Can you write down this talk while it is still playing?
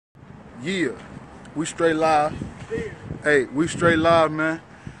Yeah, we straight live. Hey, we straight live, man.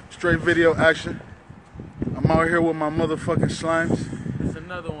 Straight video action. I'm out here with my motherfucking slimes. It's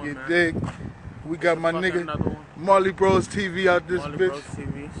another one, You man. dig? We got my nigga Marley Bros TV out this Marley bitch. Bros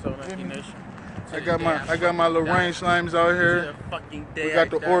TV, So Nike Nation. I got my Lorraine slimes out here. We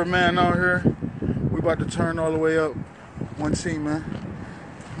got the Ore Man out here. We about to turn all the way up. One team, man.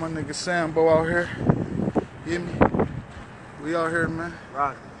 My nigga Sambo out here. Hear me? We out here, man.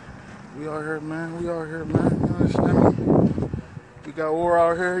 Rock. We out here, man. We out here, man. You understand me? We got Ore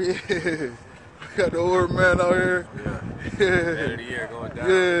out here. Yeah. We got the Ore Man out here. Yeah. Yeah. The year going down.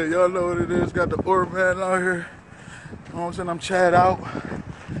 Yeah, y'all know what it is. Got the Ore Man out here. You know what I'm saying? I'm Chad out.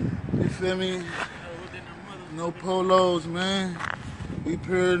 You feel me? No polos, man. We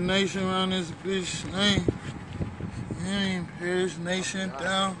Paris Nation around this bitch. Ain't Paris Nation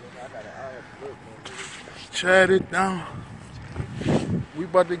down. Chad it down. We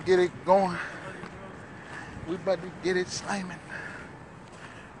about to get it going. We about to get it sliming.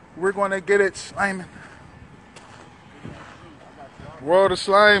 We're gonna get it sliming. World of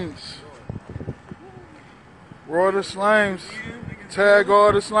Slimes. World of Slimes. Tag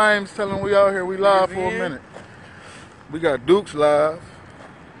all the slimes. Tell them we out here. We live for a minute. We got Dukes live.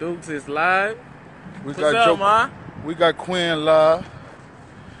 Dukes is live. We What's got up, man? We got Quinn live.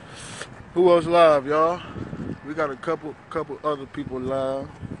 Who else live, y'all? We got a couple other people live.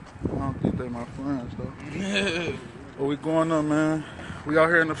 I don't think they my friends though. But we going on, man. We out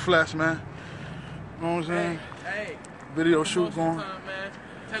here in the flesh, man. You know what I'm saying? Hey. Video shoot going. Man.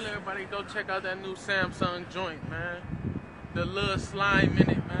 Tell everybody go check out that new Samsung joint, man. The little slime in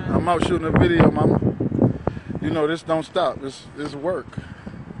it, man. I'm out shooting a video, mama. You know this don't stop. It's work.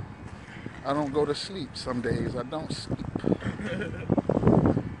 I don't go to sleep some days. I don't sleep.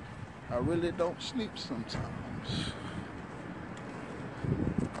 I really don't sleep sometimes.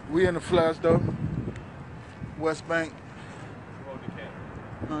 We in the flash though. West Bank.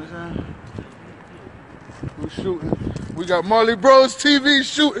 You know what I'm saying? We shooting. We got Marley Bros TV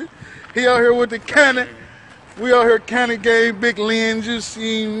shooting. He out here with the cannon. We out here cannon game, big lens, you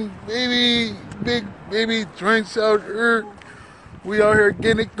seen, baby, big baby drinks out here. We out here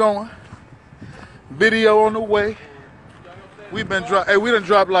getting it going. Video on the way. We done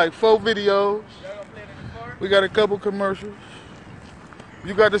dropped like 4 videos. We got a couple commercials.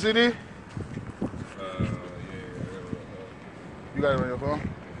 You got the CD? Yeah. You got it on your phone? You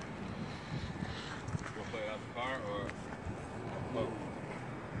play it out the car or?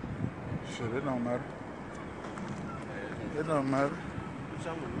 Shit, it don't matter. It don't matter.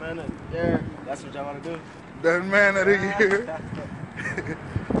 Man of the year. That's what y'all want to do? That man of the year.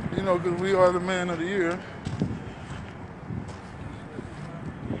 You know, because we are the man of the year.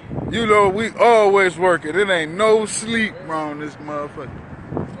 You know, we always working. It ain't no sleep around this motherfucker.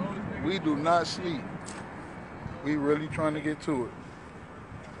 We do not sleep. We really trying to get to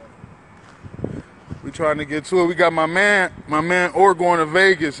it. We trying to get to it. We got my man Ore going to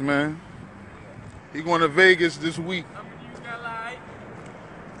Vegas, man. He going to Vegas this week.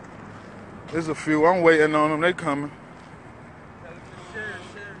 There's a few. I'm waiting on them. They coming.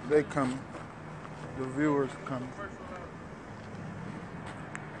 They coming. The viewers coming.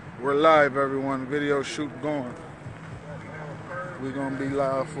 We're live, everyone. Video shoot going. We're gonna be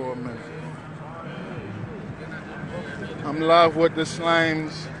live for a minute. I'm live with the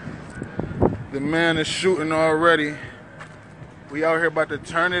slimes. The man is shooting already. We out here about to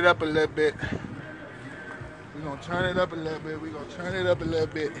turn it up a little bit. We're gonna turn it up a little bit. We're gonna turn it up a little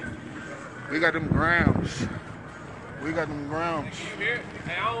bit. We got them grams. We got them grams.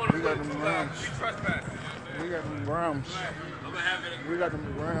 We got them grams. We got them grams. We got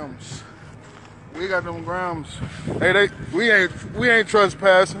them grams. We got them grams. Hey, we ain't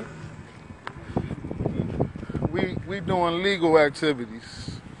trespassing. We doing legal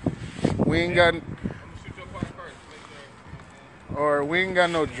activities. We ain't got we ain't got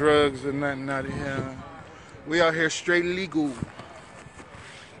no drugs or nothing out of here. We out here straight legal.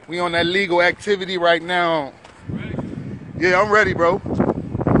 We on that legal activity right now. Yeah, I'm ready, bro.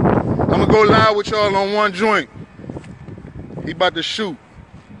 I'm gonna go live with y'all on one joint. He about to shoot.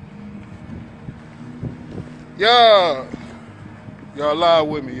 Yeah. Y'all live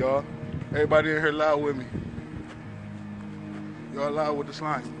with me, y'all. Everybody in here live with me. Y'all live with the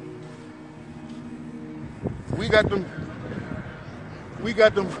slime. We got them.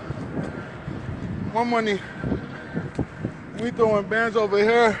 One money. We throwing bands over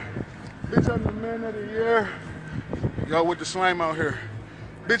here. Bitch, I'm the man of the year. Y'all with the slime out here.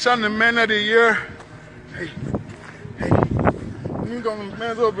 Bitch, I'm the man of the year. Hey. We throwing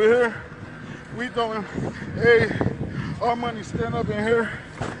bands over here. We throwing, hey, all money stand up in here.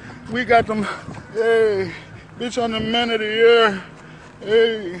 We got them, hey, bitch on the man of the year.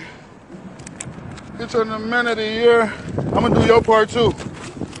 Hey, bitch on the man of the year. I'm gonna do your part too.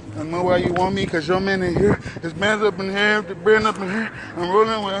 I know why you want me, cause your man in here, his man's up in here, the brand up in here. I'm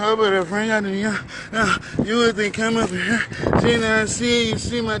rolling with her, but her friend out in here. You would think come up in here. See now, you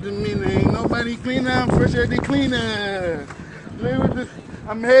see my demeanor. Ain't nobody clean now, I'm fresh at the cleaner.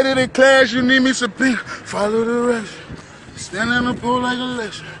 I'm headed to class, you need me subpoena. Follow the rest. Stand in the pool like a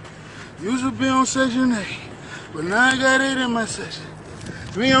lecture. Used to be on section 8, but now I got 8 in my section.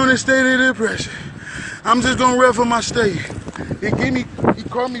 We on the state of depression. I'm just gonna rep for my state. He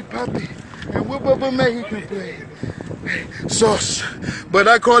called me Poppy, and whip up a Mexican play. Sauce, but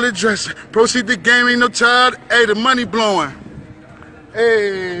I call it dressing. Proceed the game, ain't no child. Hey, the money blowing.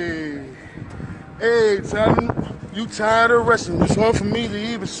 Hey, you tired of resting? It's hard for me to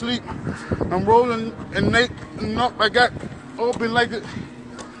even sleep. I'm rolling and I got open like the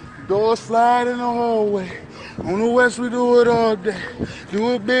doors slide in the hallway. On the west, we do it all day.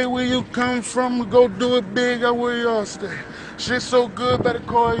 Do it big where you come from. We go do it big out where y'all stay. Shit so good, better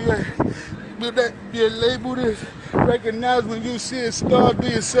call yeah. Yeah, label this. Recognize when you see it. Start, do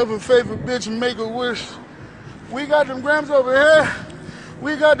yourself a favor, bitch, and make a wish. We got them grams over here.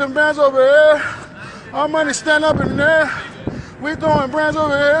 We got them bands over here. Our money stand up in there. We throwing brands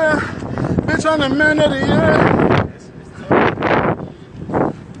over here. Bitch, I'm the man of the year.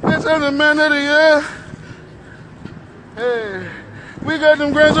 Bitch, I'm the man of the year. Hey, we got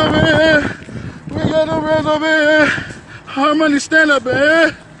them grams over here. We got them brands over here. Our money stand up in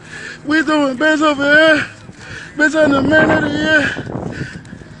here. We throwing bands over here. Bitch, I'm the man of the year.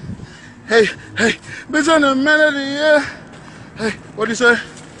 Hey, bitch, I'm the man of the year. Hey, what'd he say?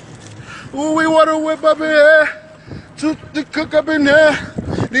 Ooh, we water whip up in here. To cook up in here.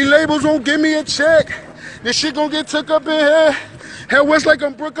 These labels won't give me a check. This shit gon' get took up in here. Head west like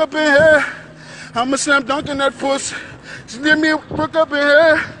I'm Brook up in here. I'ma slam dunk in that pussy. Just give me a Brook up in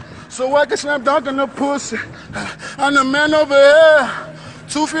here. So I can slam dunk in the pussy. I'm the man over here.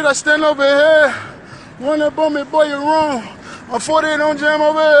 2 feet I stand over here. Run up on me, boy, you're wrong. I'm 48 on jam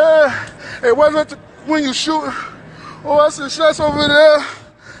over here. It wasn't when you shoot. Oh, I said shots over there.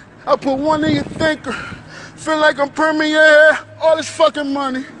 I put one in your thinker. Feel like I'm permeating all this fucking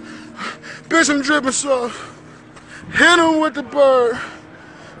money. Bitch, I'm dripping soft. Hit him with the bird.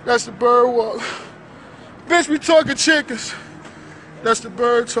 That's the bird walk. Bitch, we talking chickens. That's the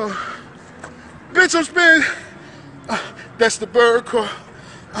bird talk. Bitch, I'm spinning. That's the bird call.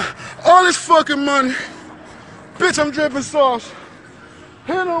 All this fucking money. Bitch, I'm dripping sauce.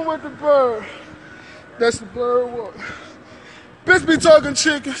 Hit him with the bird. That's the bird walk. Bitch, be talking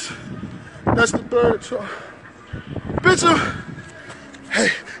chickens. That's the bird talk. Bitch, hey,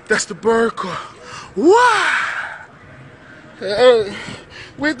 that's the bird call. Why? Hey,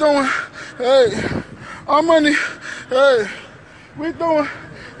 we doing, hey, our money, hey, we doing,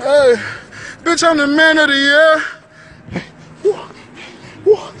 hey, bitch, I'm the man of the year. Woo,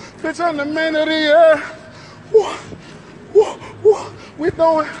 woo, bitch, I'm the man of the year. Woo, woo, woo, we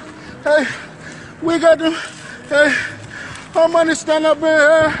doing, hey, we got them, hey, our money stand up in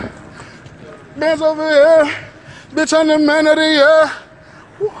here. Bands over here. Bitch, I'm the man of the year.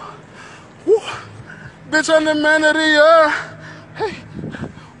 Woo, woo. Bitch, I'm the man of the year. Hey,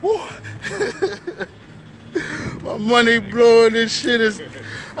 woo. My money blowing, this shit is,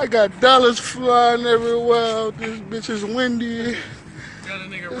 I got dollars flying everywhere. This bitch is windy. Got a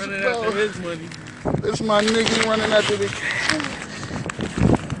nigga running after his money. This my nigga running after the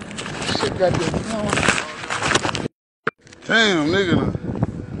shit got this. Damn, nigga.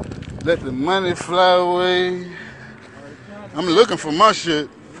 Let the money fly away. I'm looking for my shit.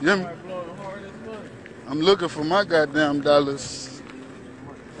 You hear me? I'm looking for my goddamn dollars.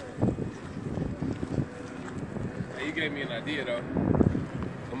 Hey, you gave me an idea though.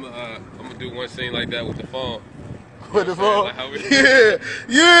 I'm gonna do one scene like that with the phone. With the phone? Like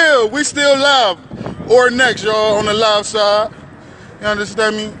yeah, we still live. Or next, y'all, on the live side. You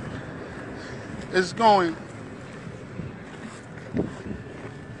understand me? It's going.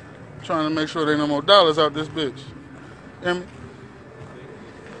 Trying to make sure there ain't no more dollars out this bitch. Hear me?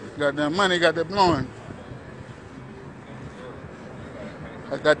 Got that money, got that blowing.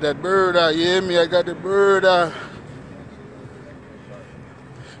 I got that bird out, you hear me? I got the bird out.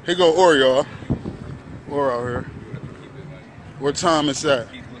 Here go Or, y'all. Or out here. Where Thomas at?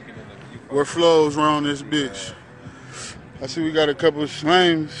 Where Flows around this bitch. I see we got a couple of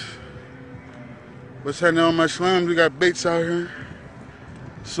slimes. What's happening on my slimes? We got baits out here.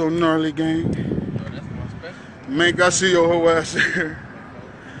 So gnarly, gang. Mink, I see your whole ass here.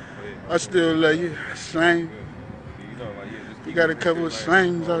 I still love you. Same. You got a couple of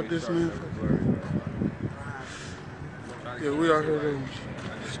slangs out this man. Yeah, we out here though.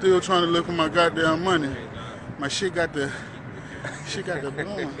 Still trying to look for my goddamn money. My shit got the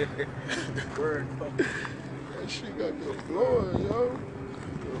blowing. That shit got the blowing, yo.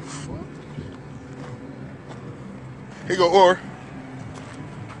 The fuck? Here go Or.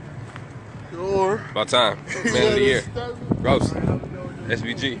 About time. Man of the year. Gross.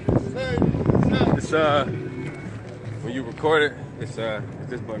 SVG. It's when you record it, it's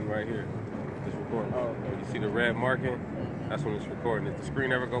this button right here. It's recording. You see the red marking? That's when it's recording. If the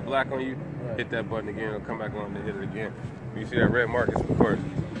screen ever go black on you, hit that button again. It'll come back on and hit it again. When you see that red mark, it's recording.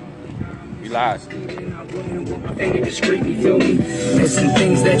 We live. Discreet, you feel me? There's some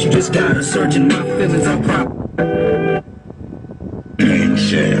things that you just gotta search in my feelings. I'm proud.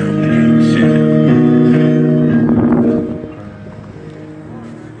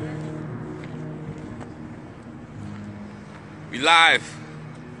 We live.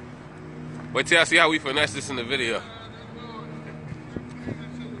 Wait till I see how we finesse this in the video.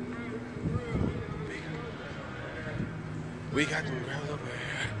 We got them bands over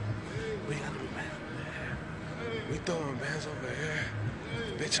here. We got them bands over here. We throwing bands over here.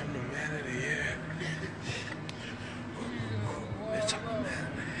 Bitch, I'm the man of the year. Bitch, I'm the man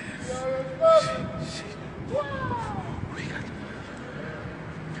of the year. We got them.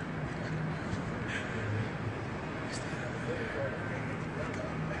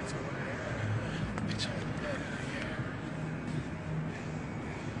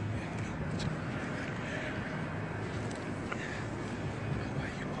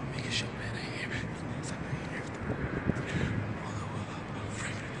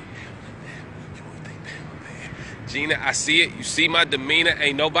 Gina, I see it. You see my demeanor.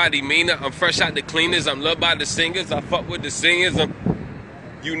 Ain't nobody meaner. I'm fresh out the cleaners. I'm loved by the singers. I fuck with the singers.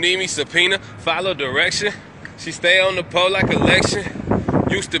 You need me, subpoena. Follow direction. She stay on the pole like election.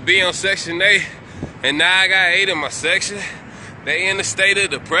 Used to be on Section 8, and now I got 8 in my section. They in a state of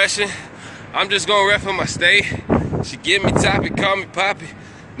depression. I'm just gonna rep for my state. She give me topic, call me Poppy.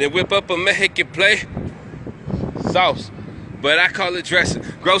 Then whip up a Mexican plate. Sauce. But I call it dressing.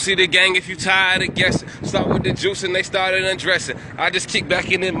 Grossy the gang if you tired of guessing. Start with the juice and they started undressing. I just kick back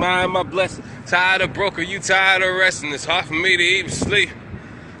in and mind my blessing. Tired of broker, you tired of resting. It's hard for me to even sleep.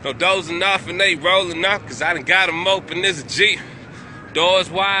 No dozing off and they rolling up, cause I done got them open as a Jeep. Doors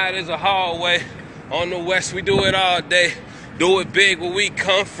wide as a hallway. On the west we do it all day. Do it big where we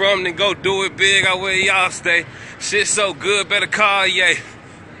come from, then go do it big out where y'all stay. Shit so good, better call yay.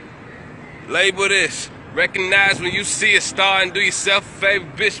 Label this. Recognize when you see a star and do yourself a favor,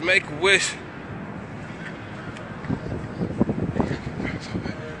 bitch, make a wish.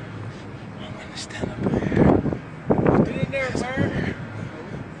 Stand up here. Get in there, man.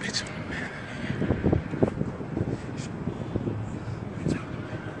 Bitch, I'm the man.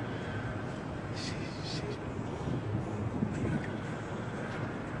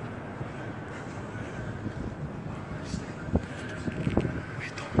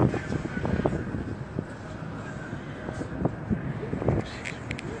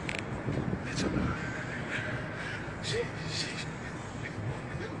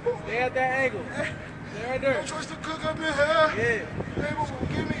 Stay at that angle. Stay right there. No choice to cook up in here. Yeah. They won't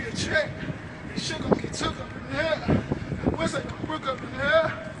give me a check. Shit gonna get took up in here. What's that brook up in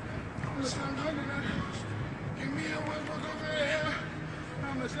here? I'm the slam dunk in there. Give me a Westbrook up in here.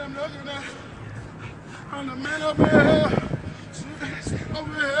 I'm the slam dunk in there. I'm the man up in here.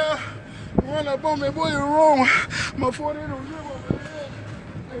 Over here. Run up on me, boy, you're wrong. My 40 don't live over here.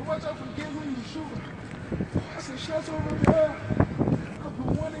 Hey, watch out for kids when you shoot. I said shots over here.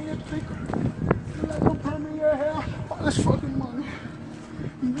 One in your speaker. Feel like I'm perming your hair. All this fucking money.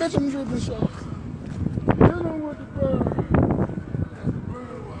 Bitch, I'm dripping sauce. Dealing with the bird. That's the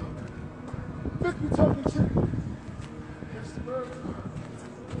bird. Bitch, be talking shit. That's the bird.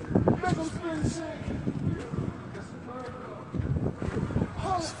 Bitch, I'm spitting shit. That's the bird.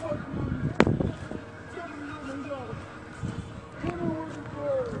 All this fucking money. Dealing with the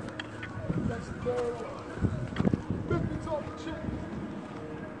bird. That's the bird. Bitch, be talking shit.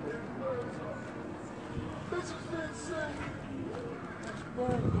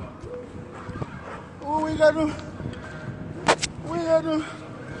 What we gotta do? We gotta do.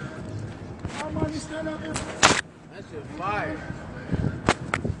 How money stand up here? That shit fire.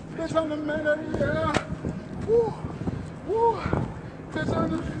 Bitch, I'm the man of the year. Woo. Woo. Bitch, I'm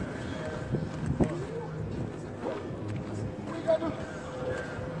the. We gotta do.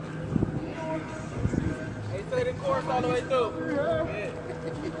 Hey, say the chorus all the way through. Yeah.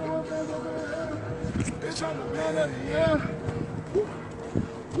 Bitch, I'm the man of the year.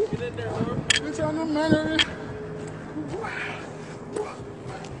 Get in there, Lord. Bitch, I'm the man of the year.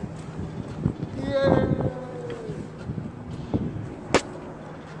 Yeah.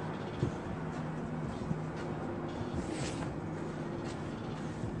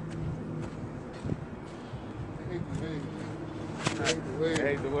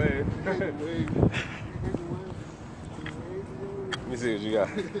 Hate the wave. Let me see what you got.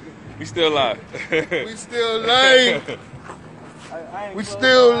 We still live. We still live. We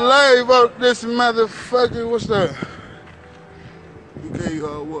still live out this motherfucker. What's that? Okay,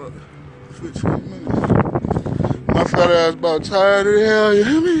 what? 15 minutes. My fat ass about tired of the hell, you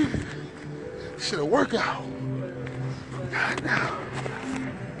hear me? Shit, work out. Goddamn.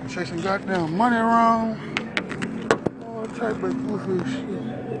 Chasing goddamn money around. All type of goofy shit.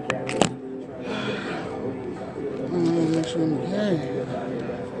 Make sure I'm game.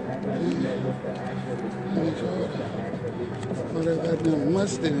 Make sure all that goddamn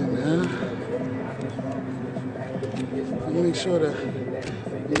mustard in there. Make sure that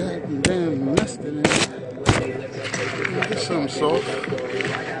goddamn mustard in there. Get some salt.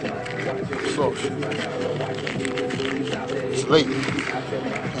 Salt shit. It's late.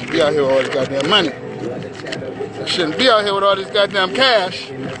 Can't be out here with all this goddamn money. I shouldn't be out here with all this goddamn cash.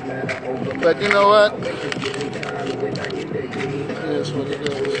 But you know what? Here's what it is.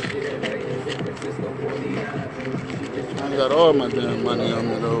 I got all my damn money on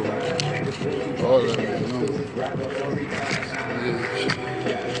me though. All of it, you know.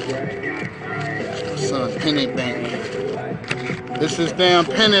 Yeah. Son, penny bank. This is damn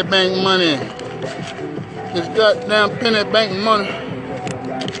penny bank money. This goddamn penny bank money.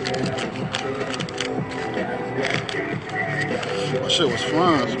 My shit was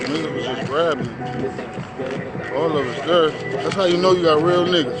flying, so niggas was just grabbing. All of us there. That's how you know you got real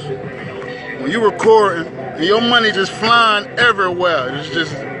niggas. When you recording and your money just flying everywhere, it's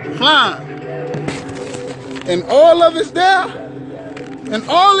just flying. And all of it's there, and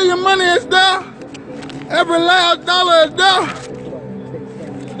all of your money is there, every last dollar is there.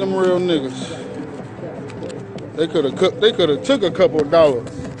 Them real niggas. They could have took a couple of dollars,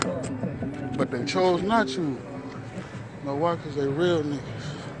 but they chose not to. You know why? Because they real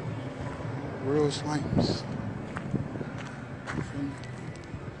niggas. Real slimes.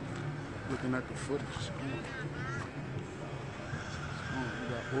 Looking at the footage. We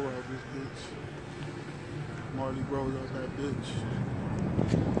got more of this bitch. Marley Bros out that bitch.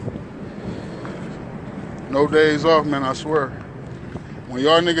 No days off, man, I swear. When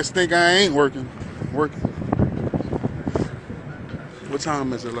y'all niggas think I ain't working, I'm working. What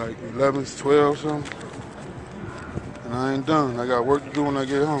time is it, like 11, 12 something? And I ain't done. I got work to do when I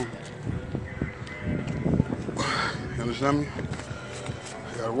get home. You understand me?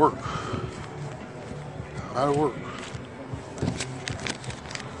 I gotta work. I gotta work.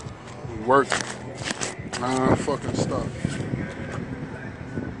 We work. Non-fucking stop.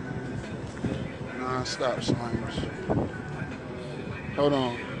 Non-stop, slimers. Hold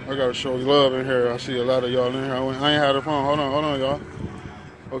on. I gotta show love in here. I see a lot of y'all in here. I ain't had a phone. Hold on, y'all.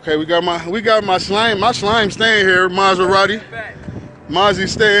 Okay, we got my slime. My slime staying here. Maserati. Mozzie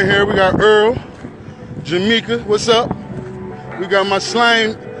staying here. We got Earl. Jamaica, what's up? We got my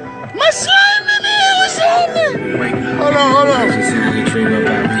slime. My slime in here. What's happening? Hold on.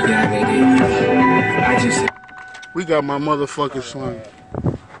 We got my motherfucking slime.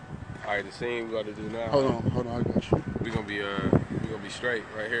 Alright, the scene we gotta do now. Hold on, I got you. We're gonna be straight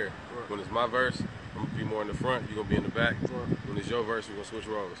right here. When it's my verse, I'm gonna be more in the front, you're gonna be in the back. When it's your verse, we're gonna switch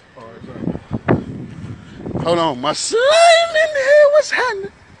roles. Alright, hold on, my slime in here, what's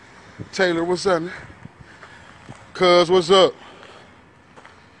happening? Taylor, what's happening? Cuz, what's up?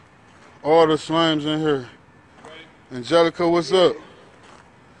 All the slimes in here. Angelica, what's up?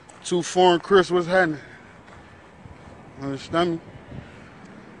 2 Foreign Chris, what's happening? Understand me?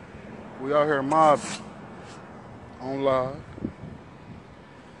 We out here mobbing. On live.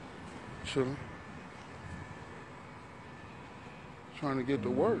 Chilling. Trying to get to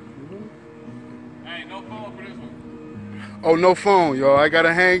work. You know? Hey, no phone for this one. Oh, no phone, y'all. I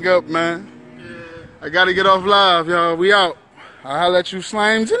gotta hang up, man. Yeah. I gotta get off live, y'all. We out. I'll holler at you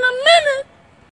slimes in the